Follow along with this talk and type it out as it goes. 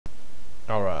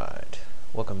Alright,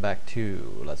 welcome back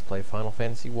to Let's Play Final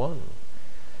Fantasy 1.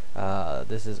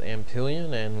 This is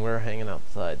Ampillion, and we're hanging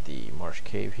outside the Marsh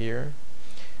Cave here.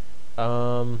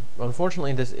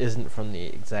 Unfortunately, this isn't from the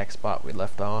exact spot we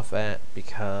left off at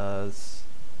because,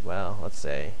 well, let's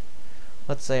say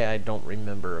I don't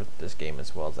remember this game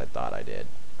as well as I thought I did.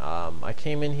 I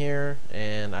came in here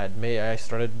and I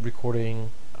started recording.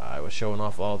 I was showing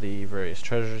off all the various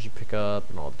treasures you pick up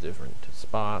and all the different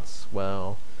spots.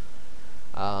 Well,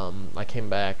 I came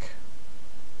back,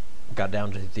 got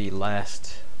down to the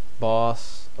last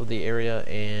boss of the area,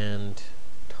 and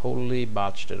totally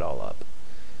botched it all up.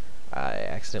 I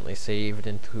accidentally saved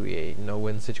into a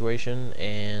no-win situation,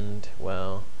 and,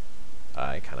 well,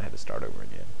 I kind of had to start over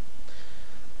again.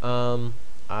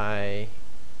 I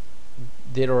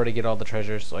did already get all the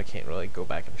treasures, so I can't really go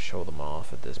back and show them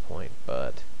off at this point,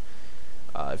 but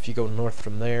if you go north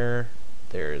from there,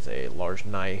 there's a large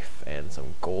knife and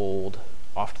some gold.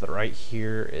 Off to the right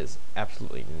here is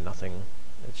absolutely nothing.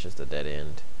 It's just a dead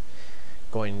end.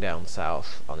 Going down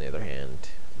south, on the other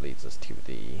hand, leads us to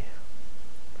the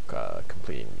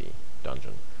completing the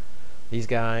dungeon. These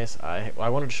guys, I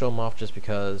wanted to show them off just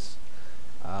because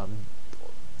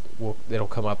it'll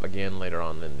come up again later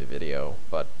on in the video,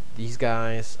 but these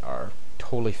guys are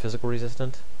totally physical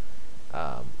resistant.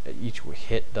 Each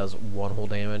hit does 1 whole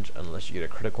damage unless you get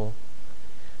a critical.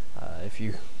 If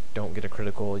you don't get a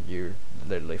critical, you're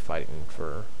literally fighting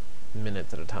for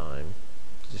minutes at a time,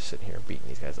 just sitting here beating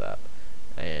these guys up.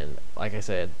 And like I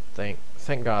said, thank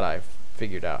God I've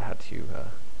figured out how to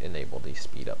enable the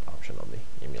speed up option on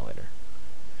the emulator.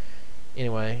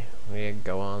 Anyway, we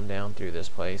go on down through this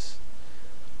place.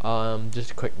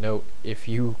 Just a quick note, if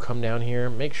you come down here,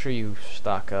 make sure you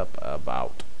stock up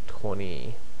about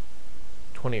 20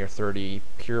 or 30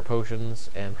 pure potions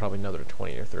and probably another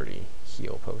 20 or 30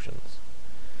 heal potions.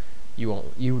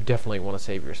 You definitely want to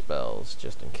save your spells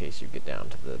just in case you get down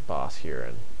to the boss here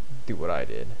and do what I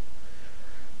did.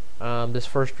 This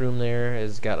first room there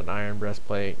has got an iron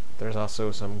breastplate. There's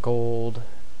also some gold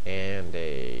and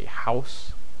a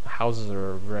house. Houses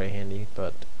are very handy,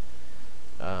 but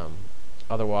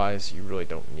otherwise you really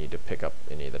don't need to pick up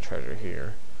any of the treasure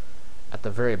here. At the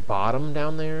very bottom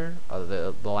down there,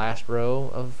 the last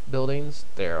row of buildings,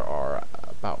 there are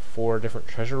about 4 different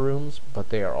treasure rooms, but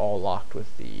they are all locked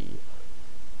with the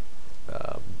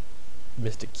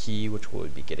mystic key, which we'll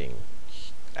be getting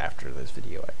after this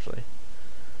video, actually.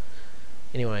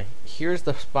 Anyway, here's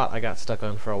the spot I got stuck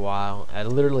on for a while. I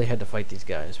literally had to fight these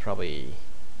guys probably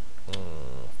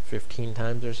 15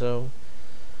 times or so.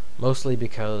 Mostly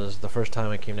because the first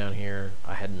time I came down here,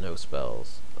 I had no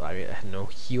spells. I had no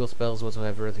heal spells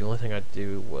whatsoever. The only thing I'd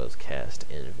do was cast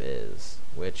Invis,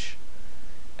 which,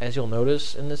 as you'll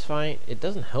notice in this fight, it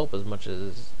doesn't help as much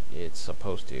as it's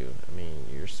supposed to. I mean,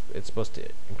 it's supposed to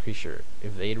increase your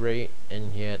evade rate,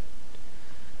 and yet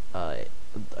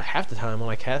half the time when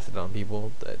I cast it on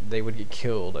people, they would get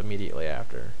killed immediately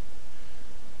after.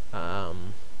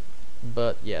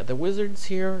 But yeah, the wizards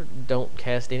here don't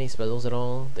cast any spells at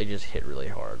all. They just hit really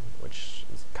hard, which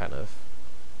is kind of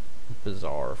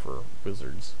bizarre for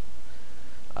wizards.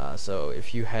 So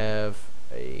if you have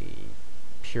a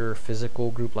pure physical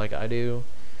group like I do,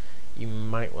 you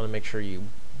might want to make sure you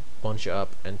bunch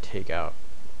up and take out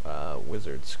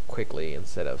wizards quickly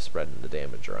instead of spreading the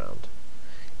damage around.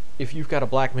 If you've got a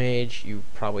black mage, you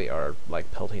probably are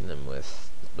like pelting them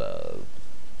with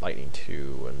Lightning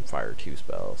 2 and Fire 2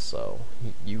 spells, so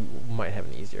you might have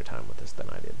an easier time with this than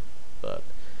I did. But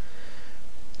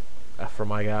for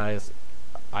my guys,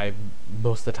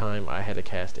 most of the time I had to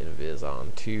cast Invis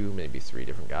on 2, maybe 3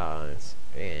 different guys,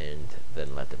 and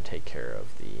then let them take care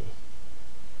of the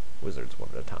wizards one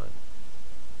at a time.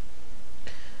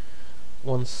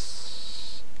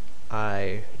 Once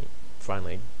I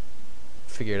finally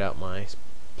figured out my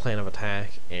plan of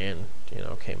attack and,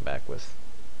 came back with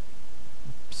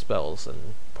spells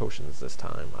and potions this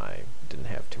time, I didn't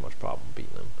have too much problem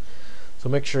beating them. So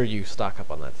make sure you stock up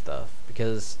on that stuff,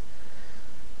 because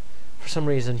for some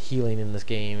reason healing in this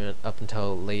game up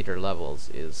until later levels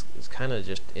is kind of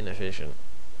just inefficient.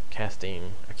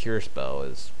 Casting a cure spell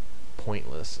is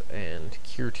pointless, and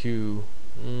cure 2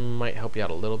 might help you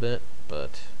out a little bit,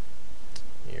 but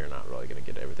you're not really going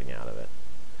to get everything out of it.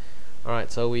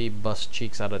 Alright, so we bust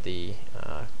cheeks out of the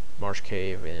Marsh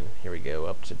Cave, and here we go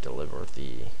up to deliver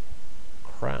the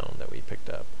crown that we picked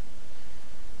up.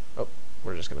 Oh,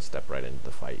 we're just going to step right into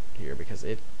the fight here because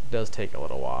it does take a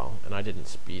little while, and I didn't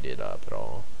speed it up at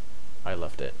all. I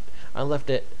left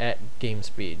it at game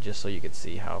speed just so you could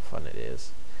see how fun it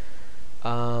is.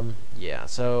 Yeah,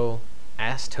 so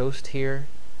Ass Toast here,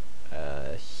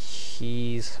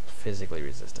 he's physically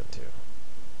resistant too.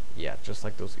 Yeah, just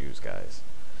like those ooze guys.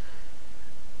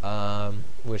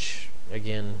 Which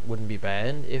again wouldn't be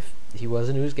bad if he was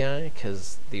an ooze guy,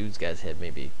 because the ooze guys had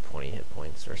maybe 20 hit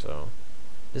points or so.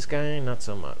 This guy, not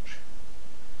so much.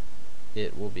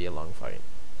 It will be a long fight.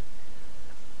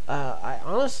 I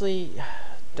honestly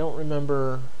don't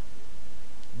remember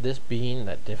this being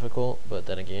that difficult, but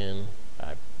then again,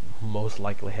 I most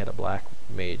likely had a black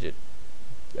mage at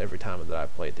every time that I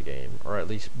played the game, or at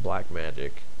least black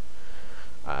magic.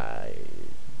 I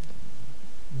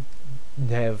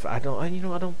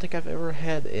don't think I've ever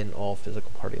had an all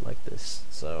physical party like this.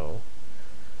 So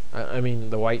I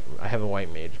mean, I have a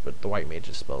white mage, but the white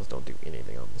mage's spells don't do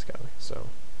anything on this guy. So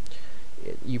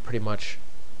you pretty much,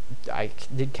 I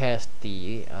did cast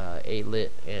the A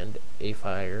lit and A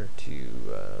fire to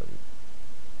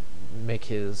make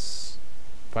his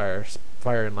fire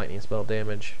and lightning spell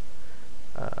damage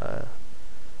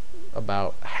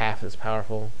about half as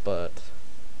powerful, but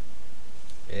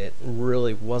it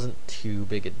really wasn't too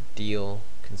big a deal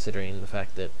considering the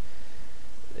fact that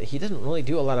he doesn't really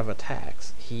do a lot of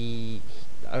attacks. He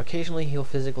occasionally he'll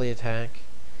physically attack,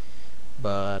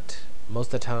 but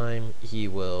most of the time he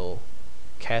will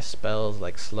cast spells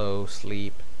like slow,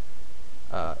 sleep,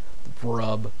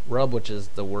 rub, which is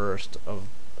the worst of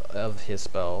his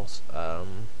spells. I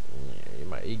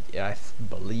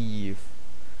believe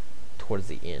towards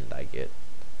the end I get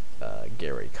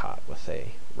Gary caught with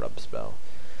a rub spell.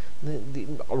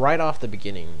 Right off the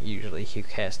beginning, usually he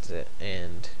casts it,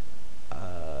 and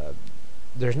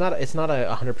it's not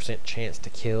a 100% chance to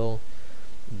kill,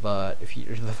 but if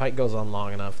the fight goes on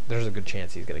long enough, there's a good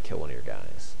chance he's gonna kill one of your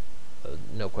guys.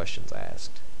 No questions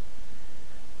asked.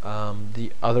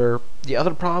 The other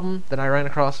problem that I ran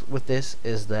across with this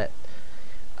is that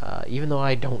even though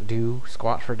I don't do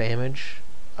squat for damage,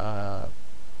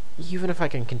 even if I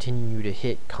can continue to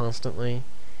hit constantly,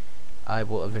 I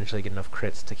will eventually get enough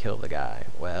crits to kill the guy.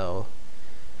 Well,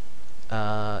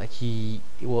 he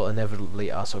will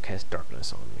inevitably also cast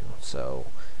darkness on you, so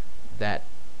that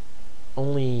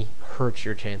only hurts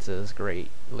your chances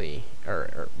greatly,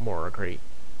 or more great.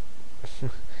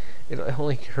 It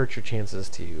only hurts your chances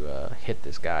to hit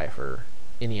this guy for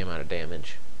any amount of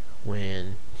damage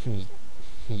when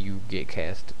you get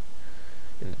cast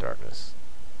in the darkness.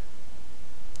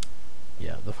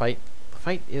 Yeah, the fight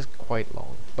is quite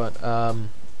long, but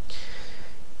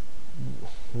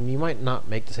you might not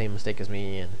make the same mistake as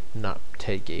me and not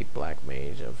take a black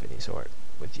mage of any sort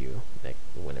with you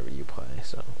whenever you play.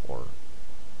 So, or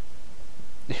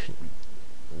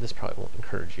this probably won't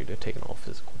encourage you to take an all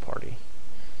physical party.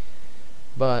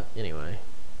 But anyway,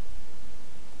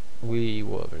 we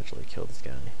will eventually kill this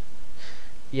guy.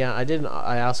 Yeah,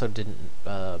 I also didn't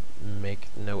make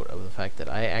note of the fact that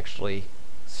I actually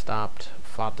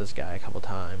fought this guy a couple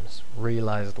times,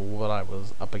 realized what I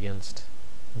was up against,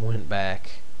 went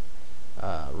back,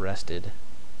 rested,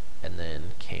 and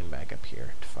then came back up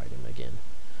here to fight him again.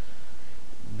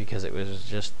 Because it was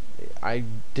just, I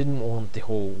didn't want the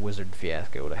whole wizard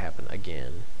fiasco to happen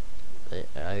again.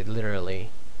 I literally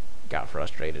got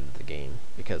frustrated at the game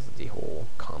because of the whole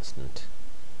constant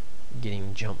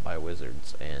getting jumped by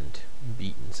wizards and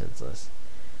beaten senseless.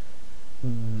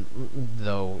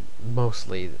 Though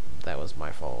mostly that was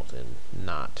my fault in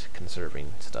not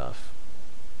conserving stuff,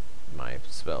 my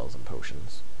spells and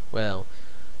potions. Well,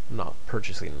 not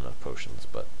purchasing enough potions,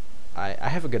 but I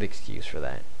have a good excuse for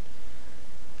that.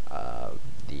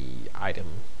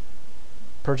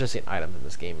 Purchasing items in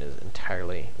this game is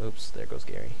entirely, oops, there goes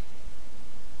Gary.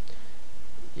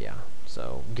 Yeah,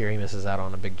 so Gary misses out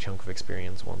on a big chunk of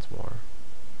experience once more.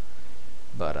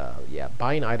 But yeah,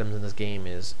 buying items in this game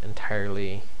is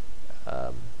entirely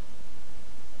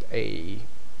a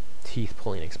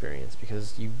teeth-pulling experience,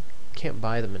 because you can't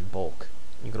buy them in bulk.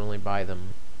 You can only buy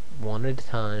them one at a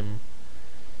time,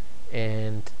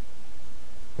 and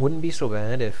wouldn't be so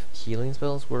bad if healing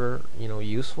spells were,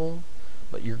 useful,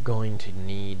 but you're going to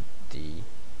need to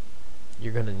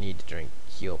drink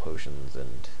heal potions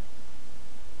and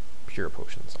pure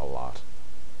potions a lot.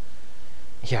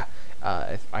 Yeah,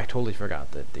 I totally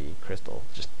forgot that the crystal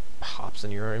just hops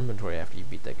in your inventory after you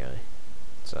beat that guy.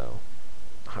 So,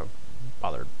 I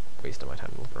bothered wasting my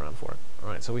time looking around for it.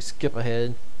 Alright, so we skip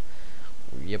ahead.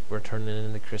 Yep, we're turning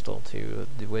in the crystal to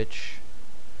the witch.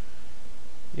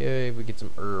 Yay, we get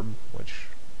some herb, which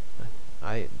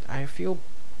I feel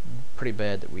pretty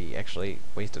bad that we actually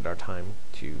wasted our time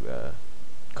to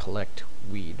collect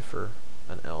weed for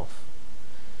an elf.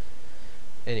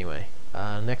 Anyway,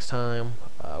 next time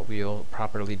we'll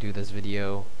properly do this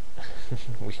video.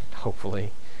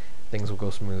 Hopefully things will go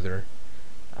smoother.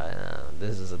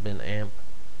 This has been Amp,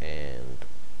 and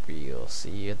we'll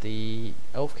see you at the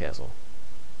elf castle.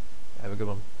 Have a good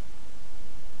one.